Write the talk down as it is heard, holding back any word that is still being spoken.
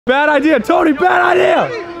Bad idea, Tony, bad idea!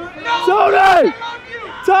 Tony!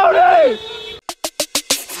 Tony!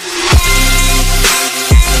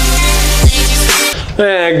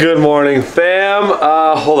 And good morning, fam.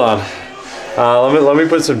 Hold on. Let me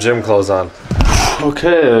put some gym clothes on.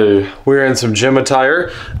 Okay, we're in some gym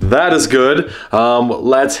attire. That is good.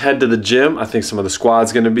 Let's head to the gym. I think some of the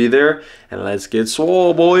squad's gonna be there. And let's get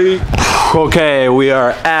swole, boy. Okay, we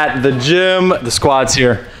are at the gym. The squad's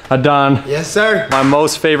here. Adon. Yes, sir. My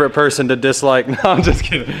most favorite person to dislike. No, I'm just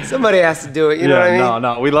kidding. Somebody has to do it, you know what I mean?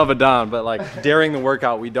 No, we love Adon, but like during the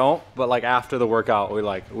workout we don't. But like after the workout we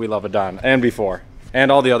love Adon, and before.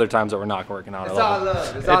 And all the other times that we're not working out. It's all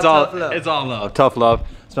love. It's all tough love. It's all love. Tough love.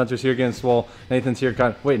 Spencer's here getting swole. Nathan's here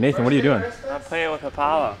kind of. Wait, Nathan, what are you doing? I'm playing with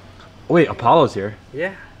Apollo. Wait, Apollo's here?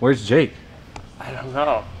 Yeah. Where's Jake? I don't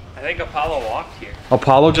know. I think Apollo walked here.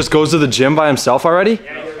 Apollo just goes to the gym by himself already?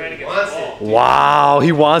 Yeah, he's trying to get swole. Wow,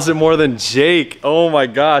 he wants it more than Jake. Oh my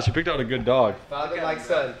gosh, he picked out a good dog. Father like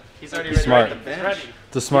son. He's already He's smart. ready. He's ready.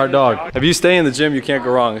 It's a smart dog. If you stay in the gym, you can't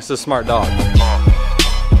go wrong. It's a smart dog.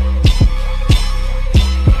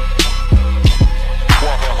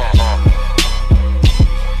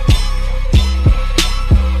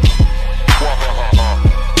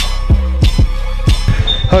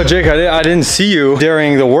 Oh, Jake, I didn't see you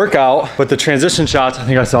during the workout, but the transition shots, I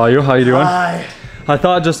think I saw you. How you doing? Hi. I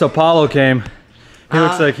thought just Apollo came. He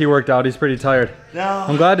looks like he worked out. He's pretty tired. No.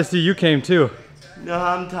 I'm glad to see you came too. No,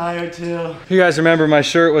 I'm tired too. You guys remember my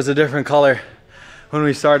shirt was a different color when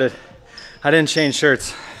we started. I didn't change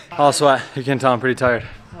shirts. All sweat. You can tell I'm pretty tired.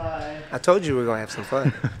 Hi. I told you we were gonna have some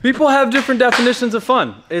fun. People have different definitions of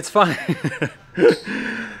fun. It's fun.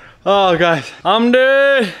 Oh, guys. I'm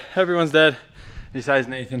dead. Everyone's dead. Besides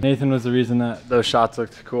Nathan. Nathan was the reason that those shots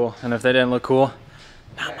looked cool. And if they didn't look cool,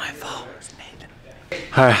 not my fault. It's Nathan.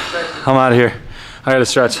 All right, I'm out of here. I gotta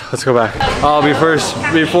stretch. Let's go back.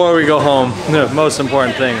 Before we go home, the most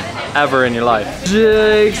important thing ever in your life.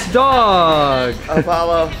 Jake's dog.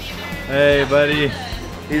 Apollo, Hey, buddy.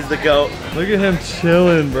 he's the GOAT. Look at him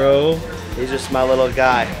chilling, bro. He's just my little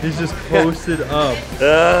guy. He's just posted up.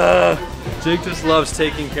 Jake just loves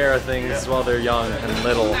taking care of things while they're young and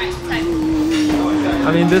little.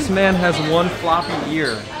 I mean, this man has one floppy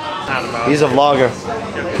ear. He's a vlogger.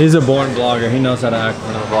 He's a born vlogger. He knows how to act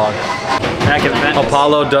in a vlog. Back in Venice.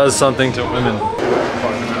 Apollo does something to women. I'm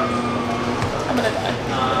gonna die.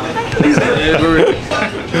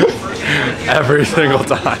 Every single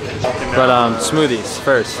time. But smoothies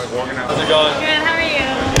first. How's it going? Good, how are you?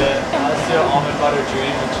 Let's do almond butter dream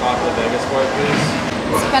and chocolate Vegas for it, please.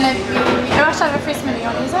 It's gonna be, I actually have a free smoothie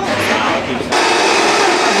on these.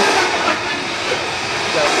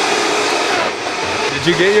 Did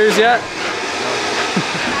you get yours yet?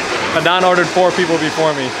 Adon ordered 4 people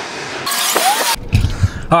before me.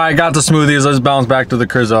 All right, got the smoothies. Let's bounce back to the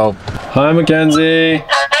Crizzo. Hi, Mackenzie.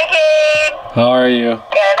 Hi, Kade. How are you?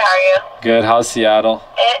 Good, how are you? Good. How's Seattle?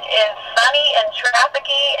 It is sunny and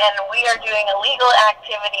trafficy, and we are doing illegal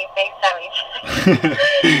activity FaceTime each other.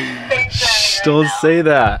 FaceTime Don't say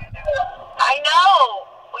that. I know.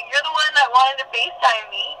 Well, you're the one that wanted to FaceTime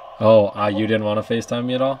me. Oh, you didn't want to FaceTime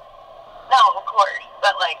me at all? No, of course,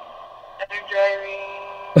 but like, if you're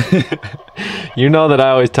driving. You know that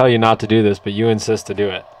I always tell you not to do this, but you insist to do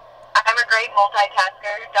it. I'm a great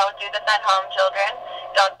multitasker. Don't do this at home, children.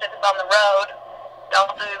 Don't do this on the road.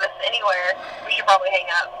 Don't do this anywhere. We should probably hang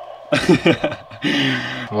up.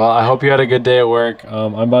 Well, I hope you had a good day at work.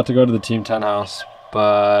 I'm about to go to the Team 10 house,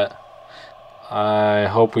 but I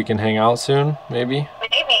hope we can hang out soon, maybe?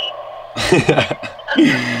 Maybe.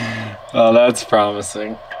 Oh, that's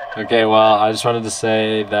promising. Okay, well, I just wanted to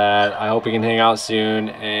say that I hope we can hang out soon,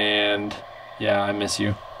 and yeah, I miss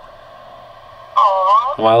you.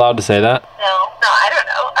 Aww. Am I allowed to say that? No, I don't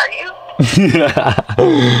know. Are you?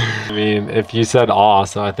 I mean, if you said aw,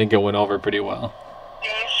 so I think it went over pretty well. Do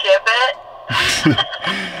you ship it?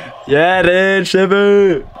 Yeah, dude, ship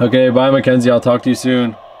it. Okay, bye, Mackenzie. I'll talk to you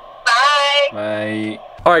soon. Bye. Bye.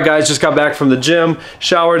 All right, guys, just got back from the gym,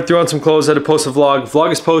 showered, threw on some clothes, had to post a vlog.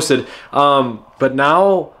 Vlog is posted, but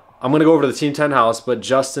now I'm gonna go over to the Team 10 house, but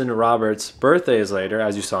Justin Roberts' birthday is later,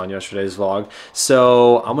 as you saw in yesterday's vlog.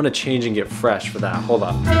 So I'm gonna change and get fresh for that. Hold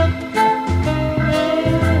up.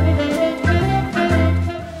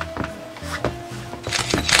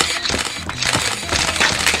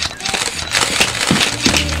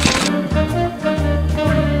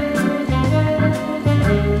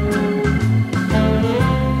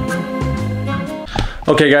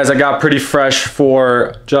 Okay guys, I got pretty fresh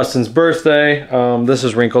for Justin's birthday. This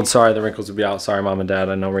is wrinkled. Sorry, the wrinkles will be out. Sorry, mom and dad.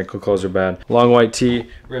 I know wrinkled clothes are bad. Long white tee,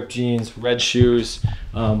 ripped jeans, red shoes,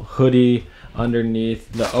 hoodie.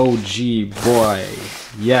 underneath the OG boy.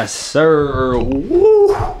 Yes, sir.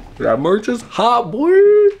 Woo! That merch is hot, boy.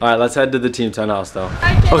 All right, let's head to the Team 10 house though.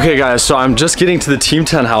 Okay guys, so I'm just getting to the Team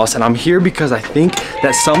 10 house and I'm here because I think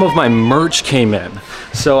that some of my merch came in.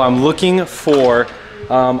 So I'm looking for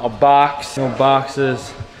a box,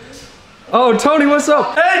 boxes. Oh, Tony, what's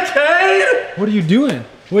up? Hey, Kade! What are you doing?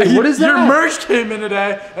 Wait, what is that? Your merch came in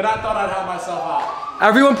today, and I thought I'd help myself out.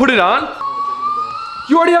 Everyone put it on?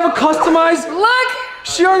 You already have a customized? Look!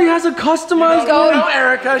 She already has a customized one. No,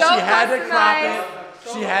 Erica, she had to crop customize.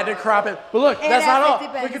 it. She had to crop it. But look, that's not all.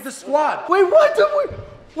 Look at the squad. Wait,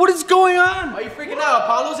 what is going on? Are you freaking out?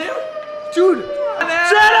 Apollo's here? Dude, Chad,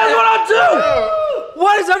 that's what I'll do!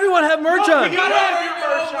 Why does everyone have merch on? You gotta have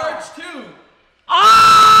your own merch too. Oh,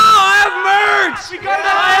 I have merch! I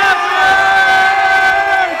have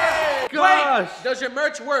merch! Gosh. Wait, does your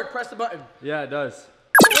merch work? Press the button. Yeah, it does.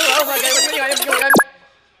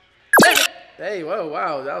 Hey, whoa,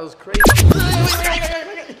 wow, that was crazy.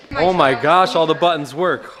 Oh my gosh, all the buttons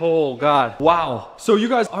work. Oh God. Wow. So you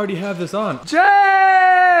guys already have this on.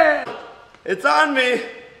 Jay! It's on me.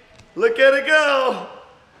 Look at it go.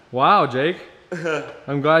 Wow, Jake.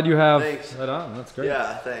 I'm glad you have Thanks. that on. That's great.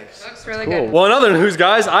 Yeah, thanks. Looks really Cool. good. Well, in other news,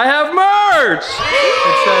 guys, I have merch.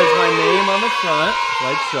 It says my name on the front,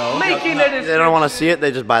 like so. Making it They don't want to see it,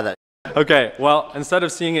 they just buy that. Okay, well, instead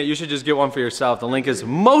of seeing it, you should just get one for yourself. The link is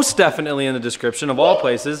most definitely in the description of all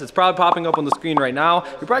places. It's probably popping up on the screen right now.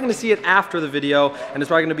 You're probably gonna see it after the video, and it's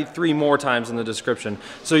probably gonna be 3 more times in the description.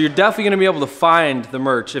 So you're definitely gonna be able to find the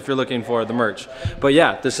merch if you're looking for the merch. But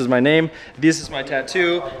yeah, this is my name, this is my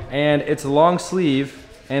tattoo, and it's a long sleeve.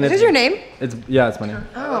 And Is your name? Yeah, it's my name.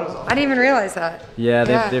 Oh, I didn't even realize that. Yeah,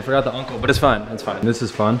 Yeah. they forgot the uncle, but it's fine, it's fine. This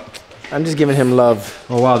is fun. I'm just giving him love.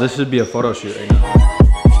 Oh wow, this should be a photo shoot right now.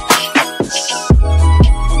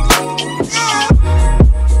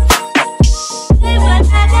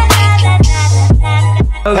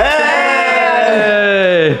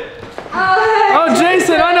 Hey! Oh,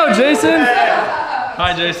 Jason! I know Jason!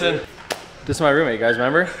 Hi, Jason. This is my roommate, guys,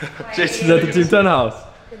 remember? Jason's at the Team 10 house.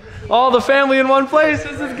 All the family in one place,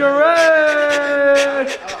 this is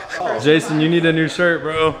great! Jason, you need a new shirt,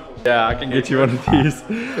 bro. Yeah, I can get you one of these.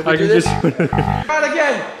 I can get you one of these. Try it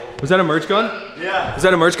again. Was that a merch gun? Yeah. Is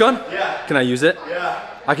that a merch gun? Yeah. Can I use it? Yeah.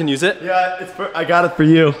 I can use it? Yeah, I got it for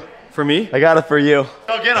you. For me? I got it for you.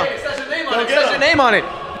 Go get him. It says your name on Go it. It get says him. your name on it.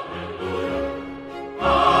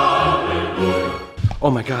 Oh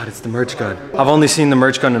my God, it's the merch gun. I've only seen the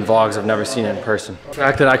merch gun in vlogs, I've never seen it in person. The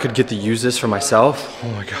fact that I could get to use this for myself, oh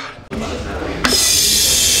my God.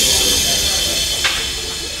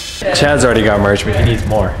 Chad's already got merch, but he needs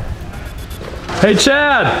more. Hey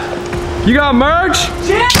Chad, you got merch?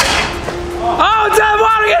 Chad! Oh, Chad,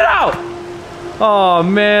 want to get out! Oh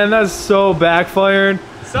man, that's so backfired.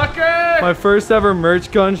 Sucker! My first ever merch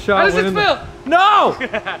gun shot. How does went it in the- feel? No!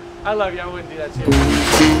 I love you. I wouldn't do that to you.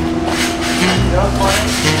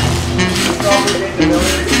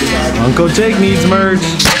 Uncle Jake needs merch.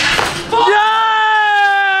 Yeah!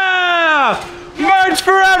 Merch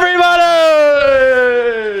for everybody!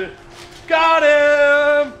 Got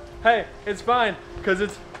him! Hey, it's fine, because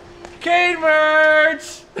it's Kade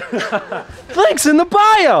merch! Links in the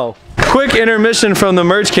bio! Quick intermission from the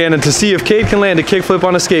merch cannon to see if Kade can land a kickflip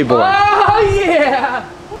on a skateboard. Oh, yeah!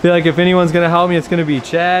 I feel like if anyone's gonna help me, it's gonna be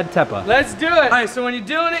Chad Teppa. Let's do it. All right, so when you're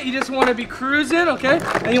doing it, you just want to be cruising, okay?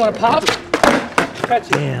 And you want to pop, catch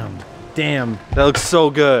it. Damn, that looks so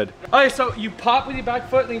good. All right, so you pop with your back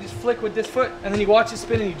foot, and then you just flick with this foot, and then you watch it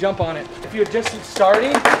spin and you jump on it. If you're just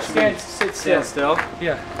starting, sit still. Stand still.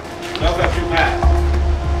 Yeah.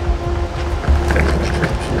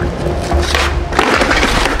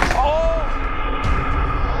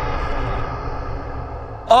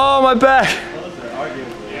 Oh, my back.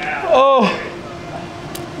 Oh.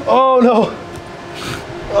 Oh, no.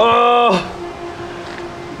 Oh.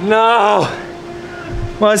 No.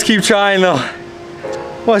 Let's keep trying, though.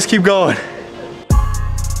 Let's keep going.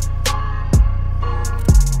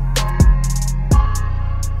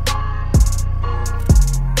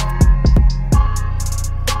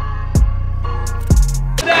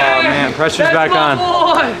 Oh, man, pressure's back on.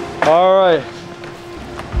 All right.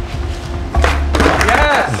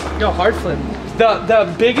 Yes. Yo, hard flip.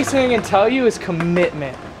 The biggest thing I can tell you is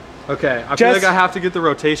commitment. Okay, I feel like I have to get the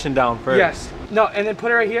rotation down first. Yes. No, and then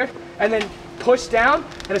put it right here, and then push down,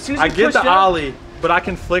 and as soon as you I get push the down, ollie, but I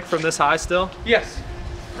can flick from this high still. Yes.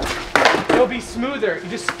 It'll be smoother. You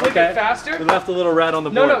just flick it faster. We left a little red on the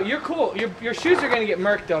No, board. no, you're cool. Your shoes are gonna get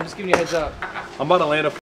murked though. I'm just giving you a heads up. I'm about to land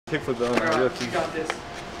a kickflip though. All right, you got this.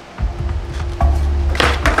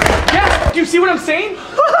 Yes. Do you see what I'm saying?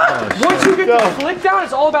 Once you get the flick down,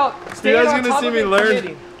 it's all about staying on top of it. You guys are gonna see me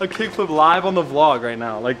learn a kickflip live on the vlog right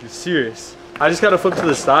now. Like, serious. I just gotta flip to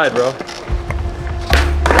the side, bro.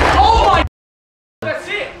 Oh my! That's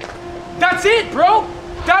it. That's it, bro.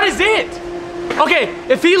 That is it. Okay,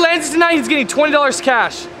 if he lands tonight, he's getting $20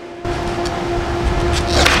 cash.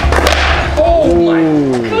 Oh my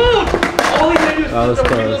God! All he had to do was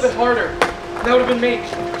flip a little bit harder. That would have been me.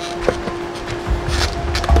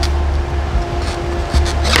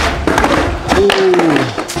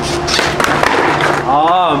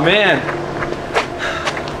 Oh man.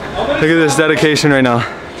 Look at this dedication right now.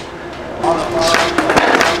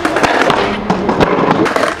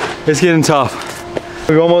 It's getting tough.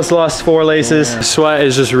 We almost lost 4 laces. Sweat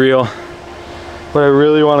is just real. But I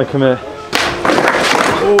really want to commit.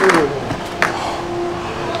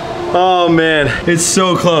 Oh man, it's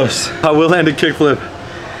so close. I will land a kickflip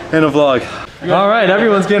in a vlog. All right,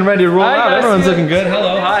 everyone's getting ready to roll out. Everyone's looking good.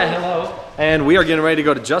 Hello, hi, hello. And we are getting ready to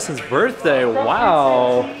go to Justin's birthday.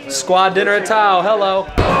 Wow. Squad dinner at Tao, hello.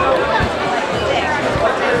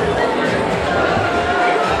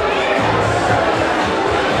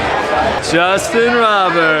 Justin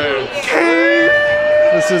Roberts.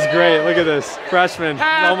 This is great, look at this. Freshman,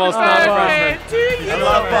 almost not a freshman. I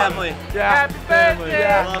love family. Happy birthday.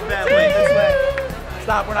 I love family. This way.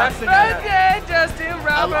 Stop, we're not singing that. Birthday, Justin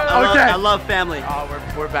Roberts. I love family. Oh,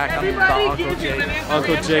 we're back on the Uncle Jake.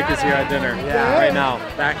 Uncle Jake is here at dinner right now.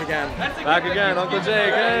 Back again. Back again, Uncle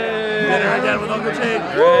Jake. Hey. Dinner again with Uncle Jake.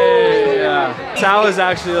 Great, yeah. Tao is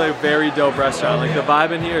actually like a very dope restaurant. Like the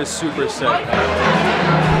vibe in here is super sick.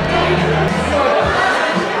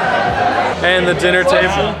 And the dinner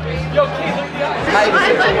table.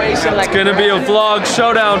 It's gonna be a vlog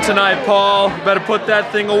showdown tonight, Paul. You better put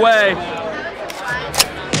that thing away.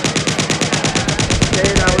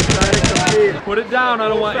 Put it down. I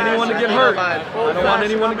don't want anyone to get hurt. I don't want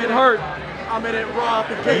anyone to get hurt. I'm in it raw at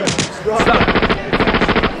the gate.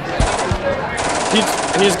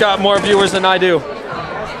 He's got more viewers than I do.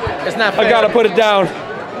 It's not fair. I gotta put it down.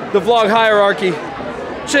 The vlog hierarchy.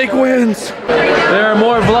 Jake wins. There are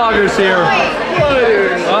more vloggers here.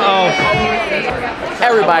 Uh-oh.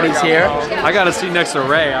 Everybody's here. I got a seat next to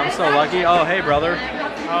Ray. I'm so lucky. Oh, hey, brother.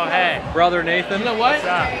 Oh, hey. Brother Nathan. You know what?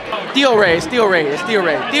 Steel Ray, Steel Ray, it's Steel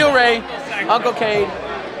Ray. Steel Ray, Uncle Kade,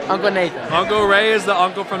 Uncle Nathan. Uncle Ray is the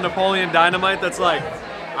uncle from Napoleon Dynamite that's like,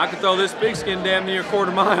 I could throw this pigskin damn near a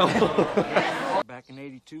quarter mile. Back in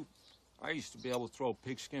 '82, I used to be able to throw a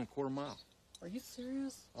pigskin a quarter mile. Are you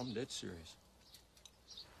serious? I'm dead serious.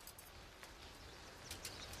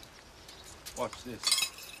 Watch this.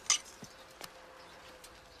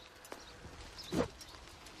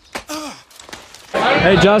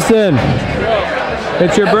 Hey, Justin.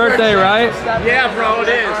 It's your birthday, right? Yeah, bro, it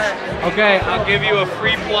is. Okay, I'll give you a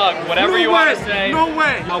free plug. Whatever you want to say. No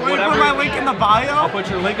way. Will you put my link in the bio? I'll put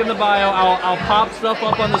your link in the bio. I'll pop stuff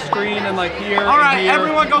up on the screen and like here. All right, and here.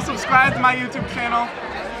 everyone go subscribe to my YouTube channel.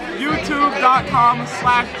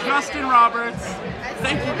 YouTube.com/Justin Roberts.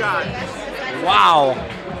 Thank you guys. Wow.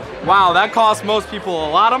 Wow, that cost most people a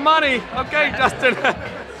lot of money. Okay, Justin. That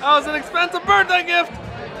was an expensive birthday gift.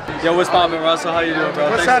 Yo, what's poppin', Russell? How you doing, bro?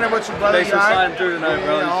 What's happening with you, brother? Thanks for sliding through tonight,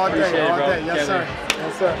 bro. Yeah, all day, Appreciate it, all bro. day. Yes, sir.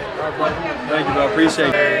 Yes, sir. All right, brother. Thank you, bro. Appreciate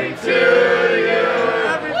it.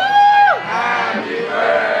 Happy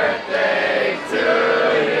birthday to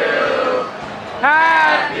you.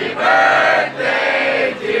 Happy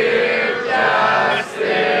birthday, dear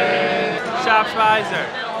Justin. Shop Speiser,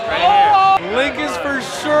 right here. Link is for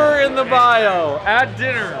sure in the bio. At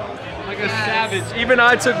dinner. Like a savage. Even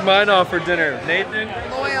I took mine off for dinner. Nathan?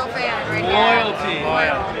 Loyal fan right Loyalty.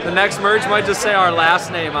 Loyal. The next merge might just say our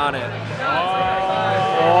last name on it.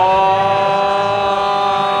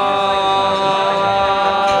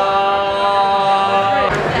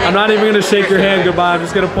 I'm not even gonna shake your hand goodbye. I'm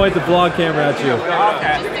just gonna point the vlog camera at you.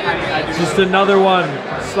 Just another one.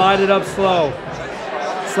 Slide it up slow.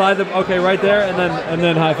 Slide the, okay, right there, and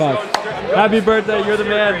then high five. Happy birthday, you're the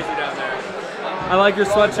man. I like your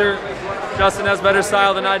sweatshirt. Justin has better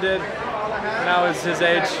style than I did. Now is his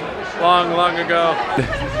age, long ago.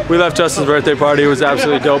 We left Justin's birthday party. It was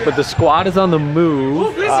absolutely dope, but the squad is on the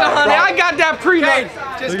move. Listen, honey, I got that pre-made.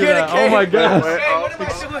 Just Look get at it, that. Oh my gosh.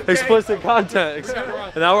 What Explicit content.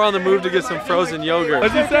 And now we're on the move to get some frozen yogurt.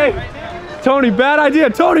 What'd you say? Tony, bad idea.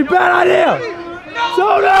 Tony, bad idea.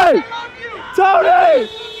 Tony! Tony!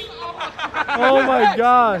 Oh my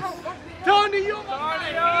gosh. Tony, you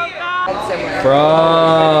Bro.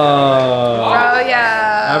 Oh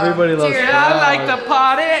yeah. Everybody loves Cheers. Bro. I like the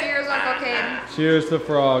party. Cheers, Uncle Kade. Cheers to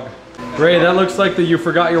Frog. Ray, that looks like the you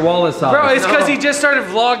forgot your wallet size. Bro, it's because he just started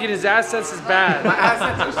vlogging. His assets is bad.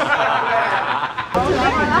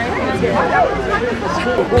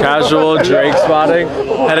 Casual Drake spotting.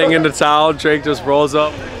 Heading into town. Drake just rolls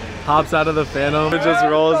up, hops out of the Phantom, and just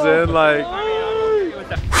rolls in like.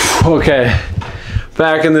 Okay,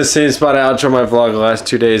 back in the same spot I outro my vlog the last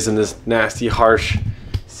 2 days in this nasty, harsh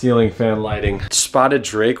ceiling fan lighting. Spotted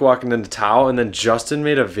Drake walking into town, and then Justin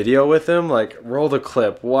made a video with him. Like, roll the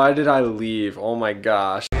clip. Why did I leave? Oh my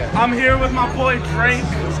gosh. I'm here with my boy Drake.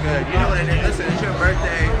 What's good? You know what it is? Listen, it's your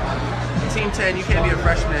birthday. Team 10, you can't be a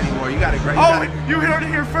freshman anymore. You gotta great. You heard it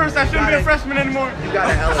here first. I shouldn't be a freshman anymore. You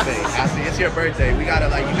gotta elevate. I see. It's your birthday. We gotta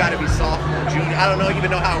you gotta be sophomore, junior. I don't even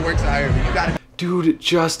know how it works out here, but you gotta. Dude,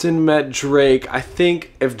 Justin met Drake. I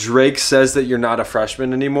think if Drake says that you're not a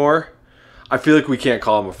freshman anymore, I feel like we can't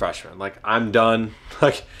call him a freshman. Like, I'm done.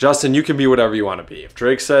 Like, Justin, you can be whatever you want to be. If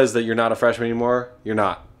Drake says that you're not a freshman anymore, you're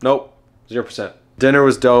not. Nope, 0%. Dinner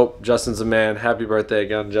was dope. Justin's a man. Happy birthday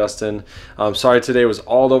again, Justin. Sorry today was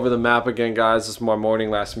all over the map again, guys. This morning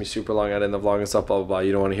lasted me super long. I didn't the vlog and stuff, blah, blah, blah.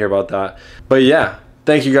 You don't want to hear about that. But yeah,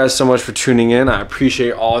 thank you guys so much for tuning in. I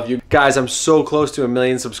appreciate all of you. Guys, I'm so close to 1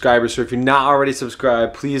 million subscribers, so if you're not already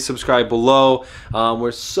subscribed, please subscribe below.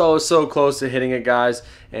 We're so close to hitting it, guys,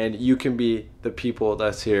 and you can be the people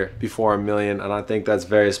that's here before 1 million, and I think that's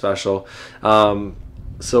very special.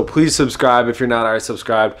 So please subscribe if you're not already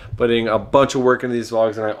subscribed. Putting a bunch of work into these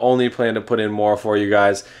vlogs, and I only plan to put in more for you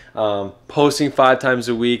guys. Posting 5 times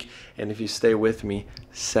a week, and if you stay with me,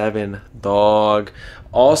 7, dog.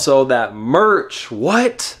 Also, that merch,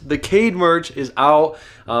 what? The Kade merch is out.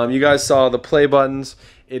 You guys saw the play buttons.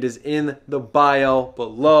 It is in the bio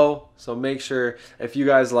below, so make sure if you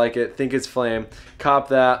guys like it, think it's flame, cop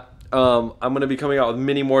that. I'm going to be coming out with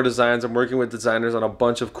many more designs. I'm working with designers on a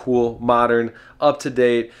bunch of cool, modern,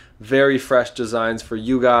 up-to-date, very fresh designs for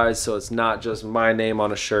you guys, so it's not just my name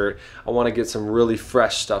on a shirt. I want to get some really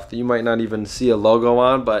fresh stuff that you might not even see a logo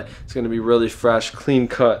on, but it's going to be really fresh, clean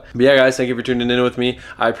cut. But yeah, guys, thank you for tuning in with me.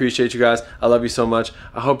 I appreciate you guys. I love you so much.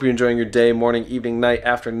 I hope you're enjoying your day, morning, evening, night,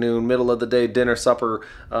 afternoon, middle of the day, dinner, supper,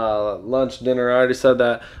 lunch, dinner. I already said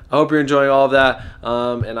that. I hope you're enjoying all of that,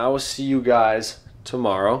 and I will see you guys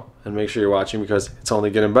tomorrow, and make sure you're watching because it's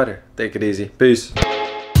only getting better. Take it easy. Peace.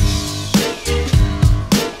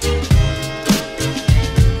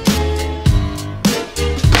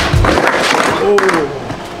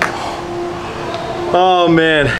 Oh man.